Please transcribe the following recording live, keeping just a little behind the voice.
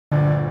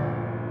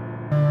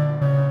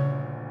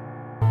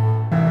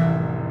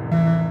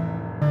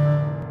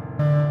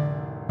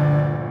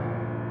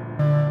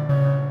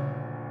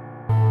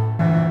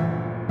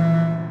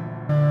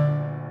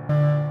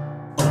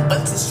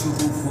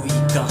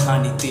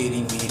कहानी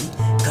तेरी मेरी,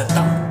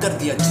 खत्म कर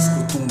दिया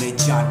जिसको तूने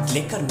जान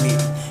लेकर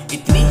मेरी।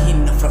 इतनी ही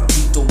नफरत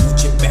थी तो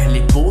मुझे पहले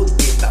बोल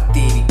देता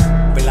तेरी,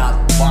 बिला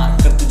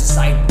बात कर तुझे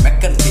साइड मैं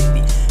कर